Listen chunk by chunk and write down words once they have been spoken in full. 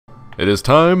It is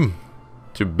time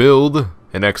to build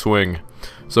an X-Wing.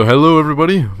 So hello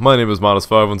everybody, my name is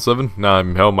Modest517.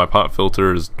 Now my pop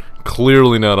filter is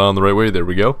clearly not on the right way. There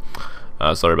we go.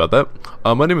 Sorry about that.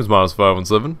 My name is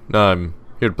Modest517. I'm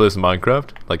here to play some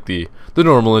Minecraft, like the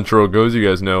normal intro goes. You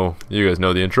guys know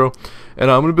the intro.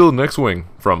 And I'm gonna build an X-Wing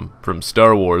from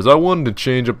Star Wars. I wanted to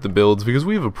change up the builds because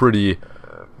we have a pretty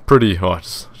oh, I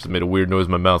just made a weird noise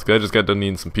in my mouth because I just got done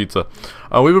eating some pizza.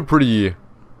 We have a pretty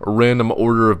random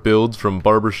order of builds, from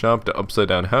barbershop to upside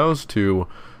down house to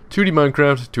 2D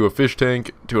Minecraft to a fish tank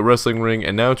to a wrestling ring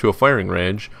and now to a firing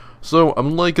range. So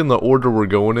I'm liking the order we're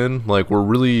going in. Like we're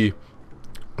really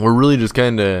just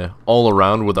kind of all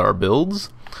around with our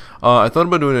builds. I thought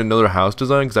about doing another house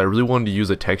design because I really wanted to use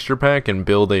a texture pack and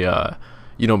build a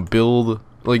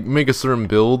make a certain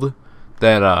build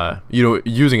that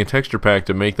using a texture pack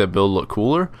to make that build look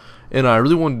cooler. And I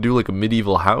really wanted to do like a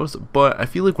medieval house, but I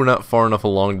feel like we're not far enough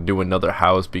along to do another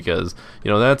house because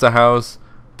that's a house,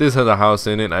 this has a house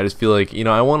in it, and I just feel like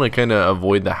I want to kind of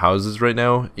avoid the houses right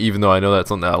now, even though I know that's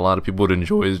something that a lot of people would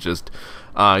enjoy, is just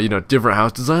different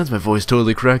house designs. My voice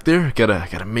totally cracked there.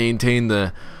 Gotta maintain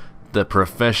the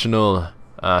professional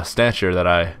stature that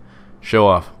I show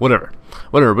off. Whatever.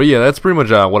 But yeah, that's pretty much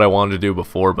what I wanted to do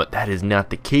before, but that is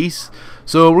not the case.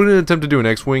 So we're gonna attempt to do an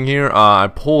X-Wing here. I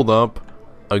pulled up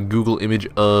a Google image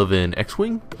of an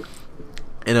X-Wing,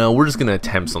 and we're just gonna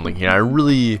attempt something here.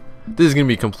 This is gonna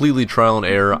be completely trial and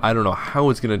error. I don't know how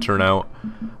it's gonna turn out,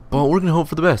 but we're gonna hope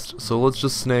for the best. So let's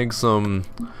just snag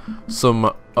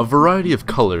a variety of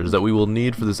colors that we will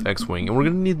need for this X-Wing, and we're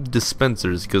gonna need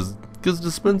dispensers because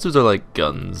dispensers are like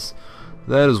guns.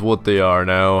 That is what they are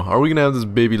now. Are we gonna have this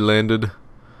baby landed?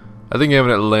 I think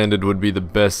having it landed would be the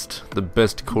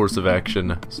best course of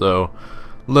action. So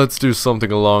let's do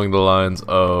something along the lines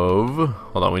of,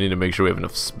 hold on, we need to make sure we have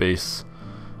enough space.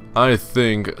 I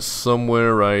think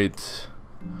somewhere right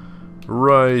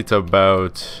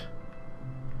about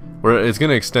where it's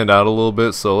gonna extend out a little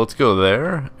bit, so let's go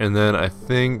there. And then I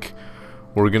think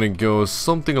we're gonna go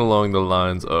something along the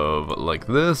lines of like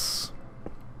this.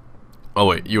 Oh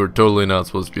wait, you were totally not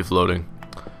supposed to be floating.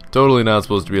 Totally not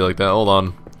supposed to be like that. Hold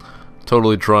on.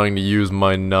 Totally trying to use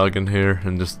my noggin here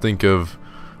and just think of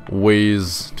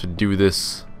ways to do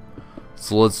this.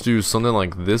 So let's do something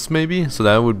like this maybe. So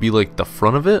that would be like the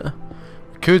front of it.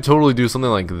 Could totally do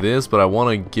something like this, but I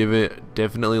want to give it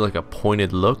definitely like a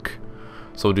pointed look.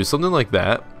 So we'll do something like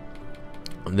that.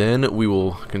 And then we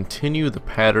will continue the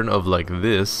pattern of like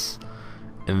this.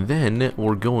 And then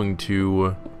we're going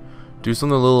to do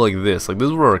something a little like this. Like this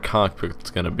is where our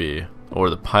cockpit's gonna be, or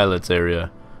the pilot's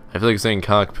area. I feel like saying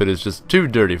cockpit is just too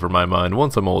dirty for my mind.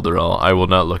 Once I'm older, I will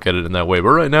not look at it in that way.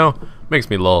 But right now, it makes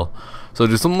me lull. So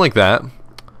do something like that.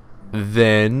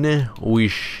 Then we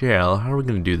shall. How are we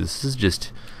gonna do this?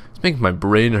 It's making my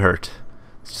brain hurt.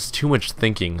 It's just too much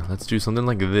thinking. Let's do something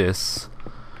like this.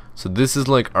 So this is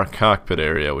like our cockpit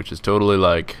area, which is totally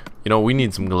like, we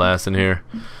need some glass in here.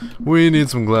 We need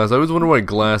some glass. I always wonder why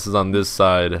glass is on this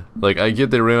side. Like, I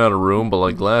get they ran out of room, but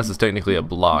like glass is technically a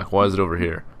block. Why is it over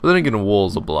here? But then again,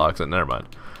 wool's a block, so never mind.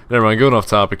 Going off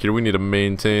topic here. We need to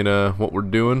maintain what we're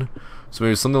doing. So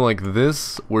maybe something like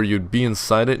this, where you'd be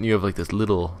inside it and you have like this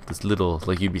little,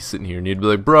 like you'd be sitting here and you'd be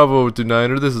like, "Bravo to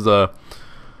Niner, this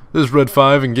is Red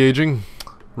 5 engaging,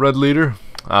 Red Leader."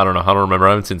 I don't know, I don't remember.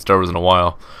 I haven't seen Star Wars in a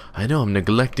while. I know I'm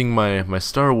neglecting my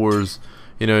Star Wars.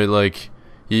 Like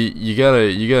you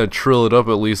gotta trill it up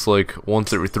at least like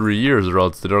once every 3 years, or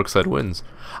else the dark side wins.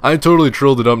 I totally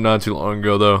trilled it up not too long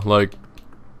ago though, like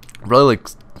probably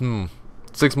like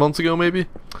 6 months ago maybe,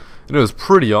 and it was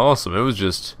pretty awesome. It was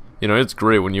just it's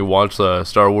great when you watch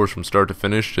Star Wars from start to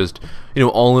finish, just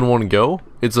all in one go.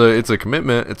 It's a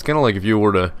commitment. It's kind of like if you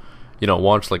were to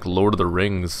watch like Lord of the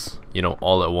Rings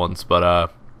all at once,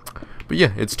 but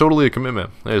yeah, it's totally a commitment.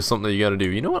 It's something that you gotta do.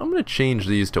 You know what, I'm gonna change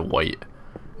these to white.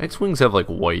 X-Wings have like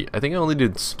white. I think I only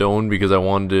did stone because I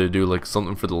wanted to do like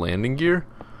something for the landing gear,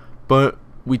 but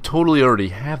we totally already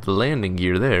have the landing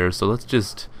gear there, so let's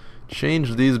just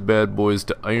change these bad boys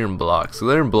to iron blocks. So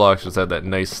the iron blocks just have that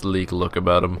nice sleek look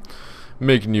about them,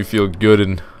 making you feel good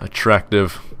and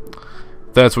attractive.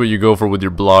 That's what you go for with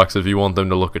your blocks if you want them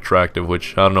to look attractive,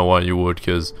 which I don't know why you would,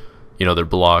 because they're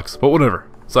blocks, but whatever.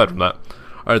 Aside from that,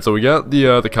 alright, so we got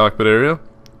the cockpit area.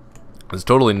 It's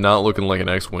totally not looking like an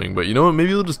X-Wing, but you know what,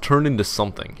 maybe it'll just turn into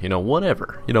something,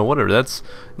 whatever. That's,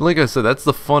 like I said, that's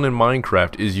the fun in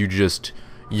Minecraft, is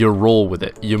you roll with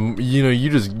it.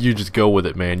 You just go with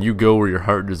it, man. You go where your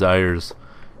heart desires,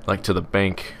 like to the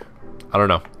bank. I don't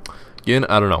know. Again,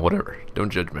 I don't know, whatever. Don't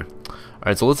judge me.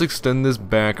 Alright, so let's extend this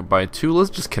back by 2. Let's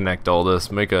just connect all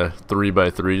this, make a 3 by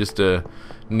 3 just to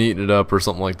neaten it up or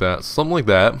something like that. Something like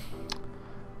that.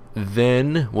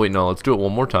 Then, wait, no, let's do it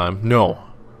one more time. No.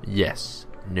 Yes.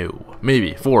 No.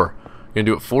 Maybe. 4. We're gonna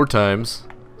do it 4 times.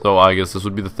 So I guess this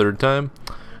would be the 3rd time.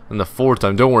 And the 4th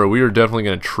time, don't worry, we are definitely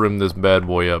gonna trim this bad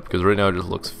boy up, because right now it just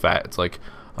looks fat. It's like,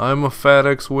 I'm a fat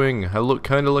X-Wing. I look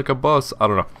kind of like a bus. I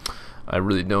don't know. I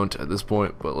really don't at this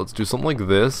point, but let's do something like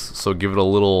this. So give it a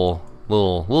little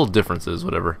differences,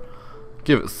 whatever.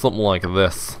 Give it something like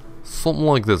this. Something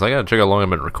like this. I gotta check how long I've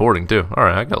been recording too.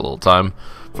 Alright, I got a little time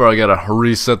before I gotta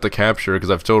reset the capture,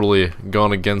 because I've totally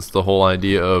gone against the whole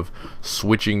idea of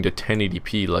switching to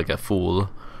 1080p like a fool.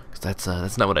 Because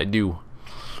that's not what I do.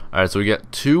 Alright, so we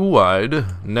got 2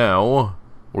 wide. Now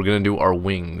we're gonna do our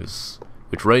wings,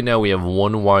 which right now we have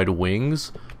 1 wide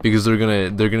wings because they're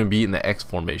gonna be in the X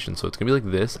formation. So it's gonna be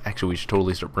like this. Actually, we should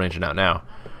totally start branching out now.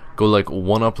 Go like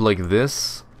 1 up like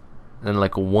this, and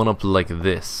like 1 up like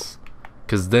this.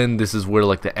 Because then this is where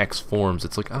like the X forms.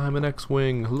 It's like, I'm an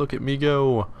X-Wing, look at me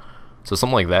go. So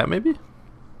something like that maybe?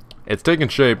 It's taking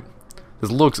shape.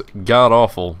 This looks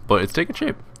god-awful, but it's taking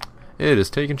shape. It is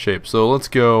taking shape. So let's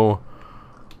go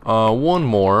 1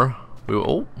 more.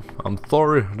 Oh, I'm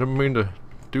sorry, I didn't mean to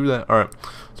do that. Alright,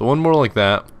 so 1 more like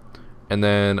that. And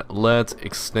then let's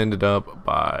extend it up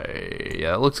by,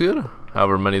 yeah, that looks good.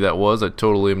 However many that was, I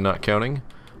totally am not counting.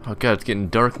 Oh god, it's getting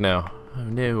dark now. Oh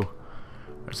no.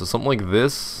 So something like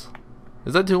this.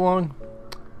 Is that too long?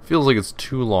 Feels like it's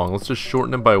too long. Let's just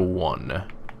shorten it by 1.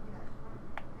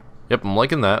 Yep, I'm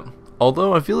liking that.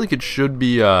 Although I feel like it should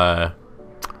be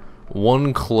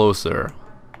 1 closer.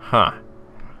 Huh.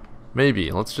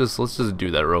 Maybe. Let's just do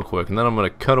that real quick. And then I'm gonna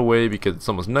cut away because it's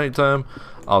almost nighttime.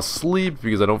 I'll sleep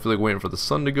because I don't feel like waiting for the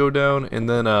sun to go down, and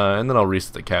then I'll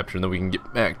reset the capture and then we can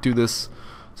get back to this.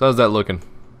 So how's that looking?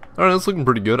 Alright, that's looking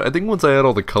pretty good. I think once I add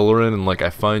all the color in and like I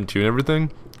fine tune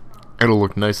everything, it'll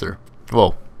look nicer.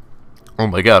 Whoa. Oh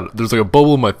my god, there's like a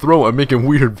bubble in my throat. I'm making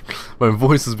weird, my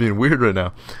voice is being weird right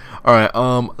now. Alright,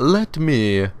 let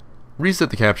me reset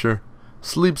the capture,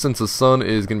 sleep since the sun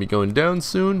is gonna be going down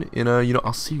soon, and you know,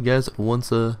 I'll see you guys once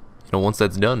once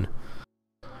that's done.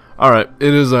 Alright,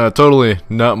 it is totally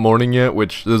not morning yet,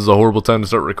 which this is a horrible time to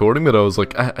start recording, but I was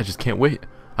like, I just can't wait.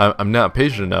 I'm not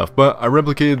patient enough, but I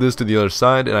replicated this to the other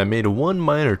side, and I made 1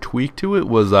 minor tweak to it.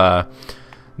 Was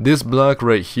this block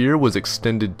right here was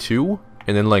extended to,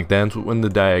 and then like that's when the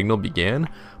diagonal began.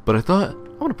 But I thought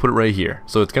I'm gonna put it right here,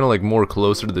 so it's kind of like more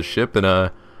closer to the ship, and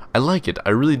I like it. I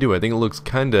really do. I think it looks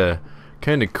kind of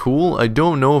cool. I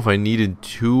don't know if I needed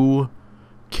 2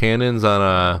 cannons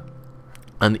on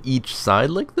each side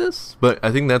like this, but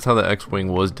I think that's how the X-Wing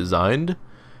was designed.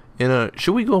 And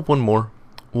should we go up 1 more?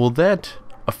 Will that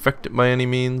affect it by any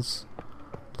means?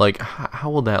 Like, how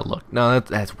will that look? No,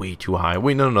 that's way too high.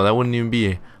 Wait, no, that wouldn't even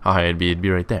be how high it'd be. It'd be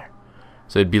right there.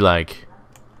 So it'd be like,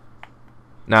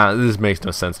 nah, this makes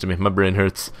no sense to me. My brain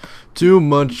hurts. Too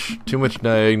much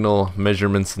diagonal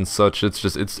measurements and such. It's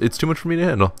just, it's too much for me to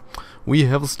handle. We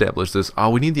have established this.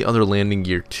 We need the other landing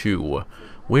gear too.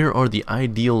 Where are the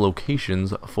ideal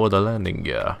locations for the landing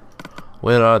gear?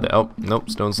 Where are they? Oh, nope,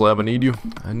 stone slab, I need you.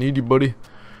 I need you, buddy.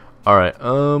 Alright,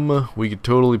 we could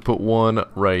totally put 1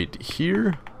 right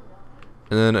here,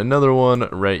 and then another 1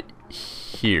 right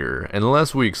here. And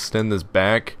unless we extend this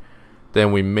back,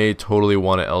 then we may totally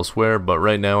want it elsewhere, but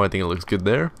right now I think it looks good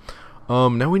there.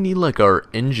 Now we need like our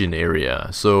engine area.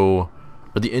 So,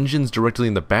 are the engines directly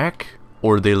in the back,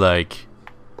 or are they like,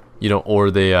 you know, or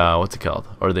are they, what's it called?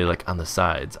 Or are they like on the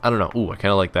sides? I don't know. Ooh, I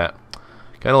kinda like that.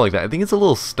 I think it's a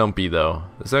little stumpy though.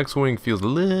 This X-Wing feels a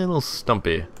little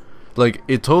stumpy. Like,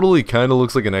 it totally kind of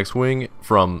looks like an X-Wing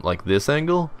from, like, this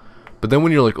angle. But then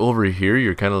when you're, like, over here,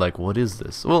 you're kind of like, what is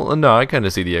this? Well, no, I kind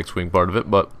of see the X-Wing part of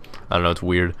it, but I don't know, it's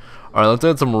weird. Alright, let's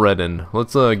add some red in.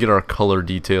 Let's get our color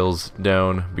details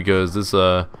down, because this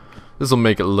will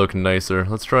make it look nicer.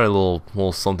 Let's try a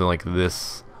little something like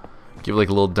this. Give, like,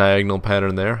 a little diagonal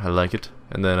pattern there. I like it.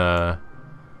 And then,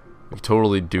 we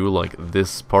totally do, like,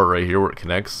 this part right here where it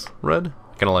connects red.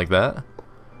 Kind of like that.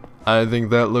 I think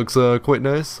that looks quite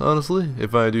nice, honestly,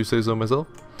 if I do say so myself.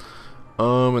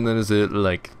 And then is it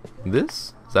like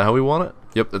this? Is that how we want it?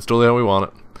 Yep, that's totally how we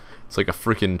want it. It's like a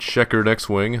freaking checkered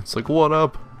X-Wing. It's like, what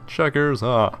up, checkers?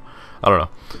 I don't know.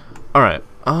 Alright,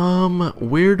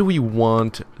 where do we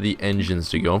want the engines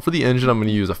to go? And for the engine, I'm going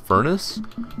to use a furnace,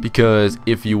 because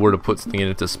if you were to put something in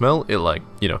it to smell, it, like,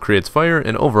 you know, creates fire,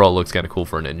 and overall looks kind of cool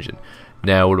for an engine.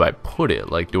 Now, where do I put it?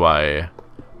 Like, do I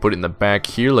put it in the back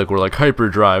here, like we're like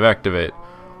hyperdrive activate,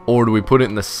 or do we put it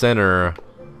in the center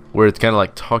where it's kind of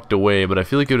like tucked away? But I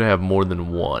feel like it would have more than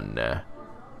 1,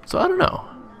 so I don't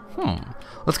know.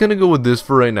 Let's kind of go with this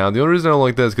for right now. The only reason I don't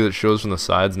like that is because it shows from the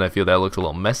sides, and I feel that looks a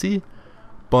little messy.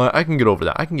 but I can get over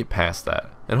that. I can get past that.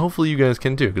 And hopefully you guys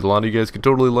can too, because a lot of you guys could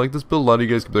totally like this build. A lot of you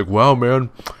guys could be like, wow, man,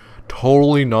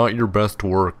 totally not your best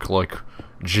work. Like,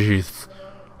 jeez,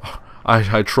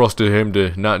 I trusted him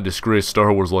to not disgrace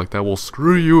Star Wars like that. Well,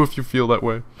 screw you if you feel that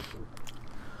way.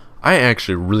 I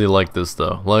actually really like this,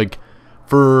 though. Like,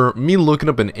 for me looking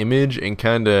up an image and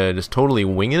kind of just totally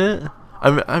winging it,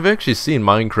 I've actually seen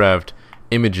Minecraft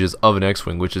images of an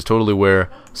X-Wing, which is totally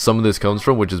where some of this comes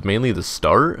from, which is mainly the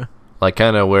start. Like,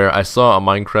 kind of where I saw a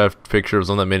Minecraft picture of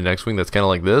someone that made an X-Wing that's kind of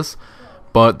like this.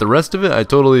 But the rest of it, I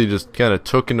totally just kind of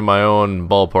took into my own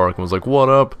ballpark and was like, what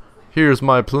up? Here's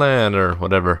my plan, or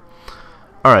whatever.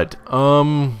 Alright,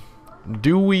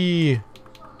 do we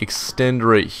extend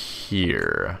right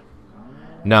here?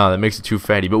 No, that makes it too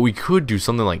fatty, but we could do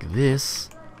something like this.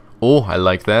 Oh, I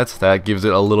like that. That gives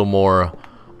it a little more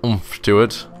oomph to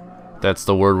it. That's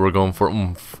the word we're going for,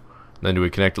 oomph. Then do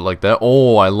we connect it like that?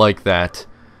 Oh, I like that.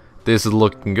 This is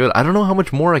looking good. I don't know how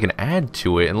much more I can add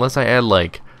to it, unless I add,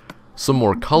 like, some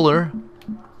more color,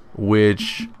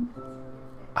 which,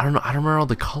 I don't know, I don't remember all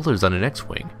the colors on an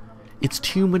X-Wing. It's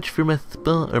too much for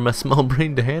my small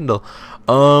brain to handle.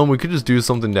 We could just do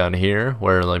something down here,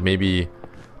 where, like, maybe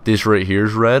this right here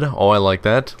is red. Oh, I like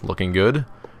that. Looking good. And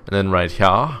then right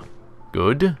here.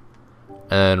 Good.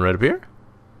 And right up here.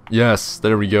 Yes,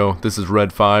 there we go. This is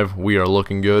red 5. We are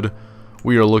looking good.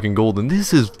 We are looking golden.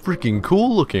 This is freaking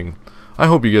cool looking. I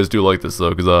hope you guys do like this,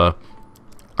 though, because,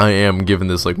 I am giving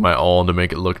this, like, my all to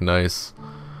make it look nice.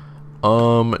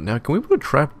 Now, can we put a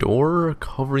trapdoor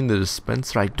covering the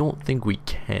dispenser? I don't think we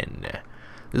can.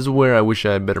 This is where I wish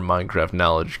I had better Minecraft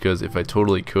knowledge, because if I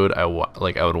totally could, I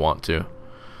would want to.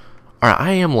 Alright,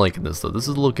 I am liking this, though. This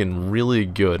is looking really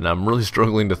good, and I'm really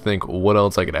struggling to think what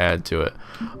else I could add to it.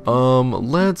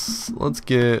 Let's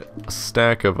get a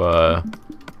stack of,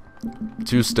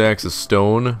 2 stacks of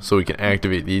stone, so we can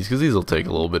activate these, because these will take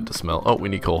a little bit to smell. Oh, we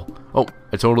need coal. Oh,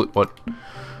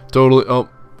 oh,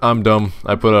 I'm dumb.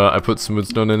 I put smooth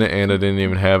stone in it, and I didn't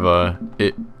even have,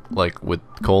 it, like, with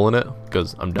coal in it,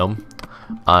 because I'm dumb.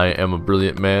 I am a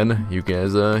brilliant man. You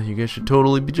guys should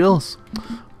totally be jealous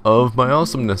of my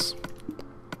awesomeness.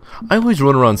 I always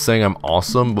run around saying I'm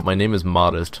awesome, but my name is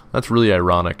Modest. That's really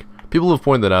ironic. People have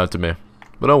pointed that out to me,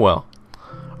 but oh well.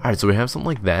 Alright, so we have something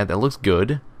like that. That looks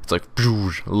good. It's like,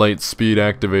 light speed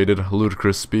activated,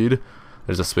 ludicrous speed.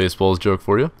 There's a Spaceballs joke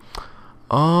for you.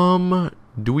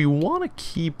 Do we want to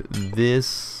keep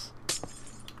this,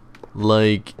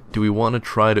 like, do we want to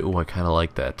try to, oh, I kind of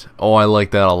like that. Oh, I like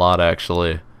that a lot,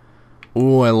 actually.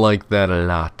 Oh, I like that a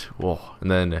lot. Oh, and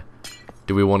then,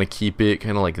 do we want to keep it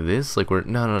kind of like this? Like, where,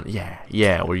 no,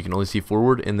 yeah, where you can only see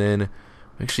forward, and then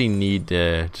we actually need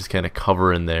to just kind of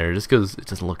cover in there, just because it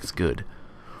doesn't look as good.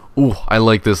 Oh, I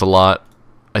like this a lot.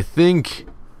 I think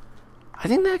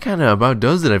that kind of about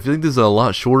does it. I feel like this is a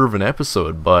lot shorter of an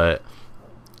episode, but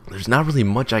there's not really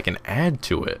much I can add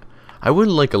to it. I would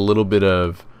like a little bit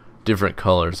of different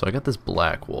colors. So I got this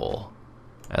black wool.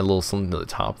 Add a little something to the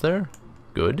top there.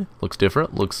 Good. Looks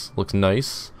different. Looks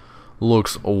nice.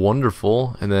 Looks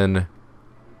wonderful. And then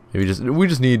maybe we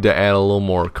just need to add a little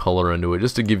more color into it,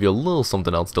 just to give you a little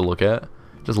something else to look at.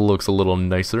 Just looks a little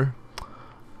nicer.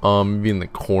 Maybe in the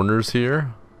corners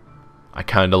here. I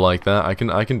kind of like that. I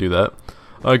can do that.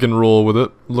 I can roll with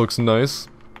it. Looks nice.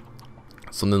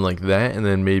 Something like that, and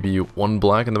then maybe one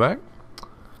black in the back.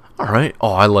 Alright.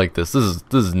 Oh, I like this. This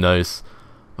is nice.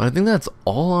 But I think that's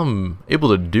all I'm able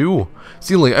to do.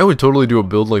 See, like, I would totally do a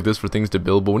build like this for things to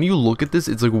build, but when you look at this,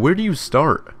 it's like, where do you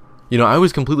start? You know, I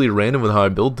was completely random with how I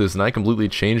built this, and I completely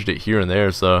changed it here and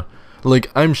there, so,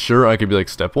 like, I'm sure I could be like,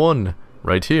 step 1,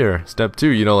 right here. Step 2,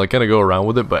 you know, like, kind of go around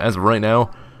with it, but as of right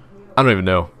now, I don't even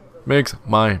know. Makes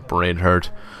my brain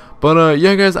hurt. But,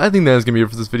 yeah, guys, I think that's going to be it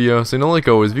for this video. So, you know, like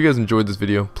always, if you guys enjoyed this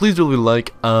video, please do leave a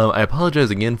like. I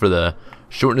apologize again for the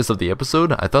shortness of the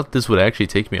episode. I thought this would actually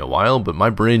take me a while, but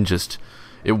my brain just,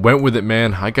 it went with it,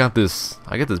 man. I got this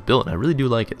built, and I really do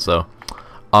like it. So,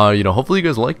 you know, hopefully you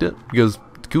guys liked it, because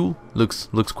it's cool. Looks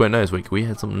quite nice. Wait, can we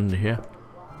add something in here?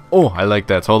 Oh, I like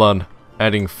that. So, hold on.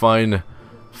 Adding fine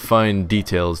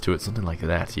details to it. Something like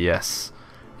that. Yes.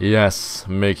 Yes.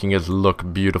 Making it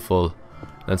look beautiful.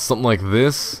 And something like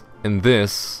this. And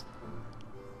this,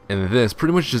 and this,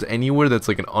 pretty much just anywhere that's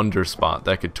like an under spot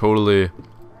that could totally,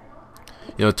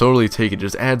 you know, totally take it.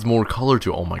 Just adds more color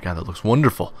to it. Oh my god, that looks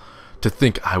wonderful. To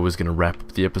think I was gonna wrap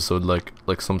up the episode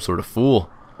like some sort of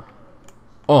fool.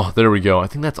 Oh, there we go. I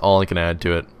think that's all I can add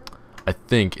to it. I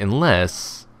think,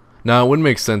 unless, now it wouldn't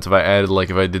make sense if I added, like,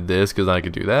 if I did this, because I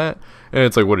could do that. And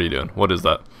it's like, what are you doing? What is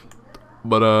that?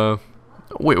 But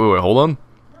wait, hold on.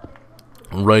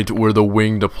 Right where the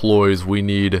wing deploys, we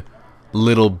need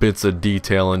little bits of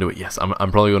detail into it. Yes, I'm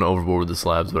probably going overboard with the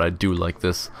slabs, but I do like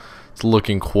this. It's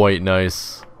looking quite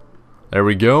nice. There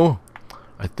we go.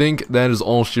 I think that is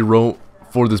all she wrote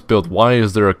for this build. Why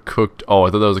is there a cooked... Oh,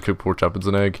 I thought that was a cooked pork chop. It's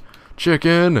an egg.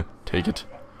 Chicken! Take it.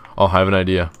 Oh, I have an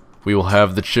idea. We will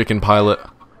have the chicken pilot.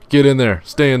 Get in there.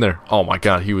 Stay in there. Oh my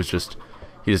god, he just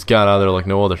got out of there like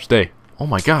no other. Stay. Oh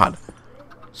my god.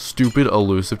 Stupid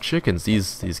elusive chickens.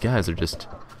 These guys are just...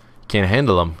 Can't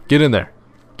handle them. Get in there.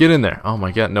 Get in there. Oh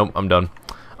my god. Nope, I'm done.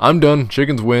 I'm done.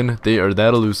 Chickens win. They are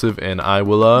that elusive, and I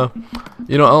will,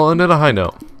 you know, I'll end at a high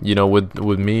note. You know, with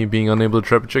me being unable to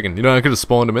trap a chicken. You know, I could have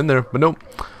spawned them in there, but nope.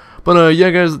 But, yeah,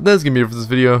 guys, that's gonna be it for this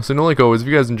video. So, you know, like always, if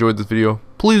you guys enjoyed this video,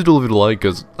 please do leave it a like,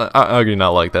 because I do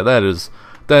not like that.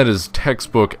 That is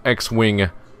textbook X-Wing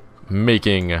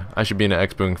making. I should be in an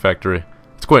X-Wing factory.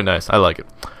 It's quite nice. I like it.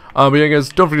 But, yeah, guys,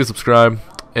 don't forget to subscribe,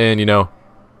 and, you know,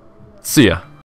 see ya.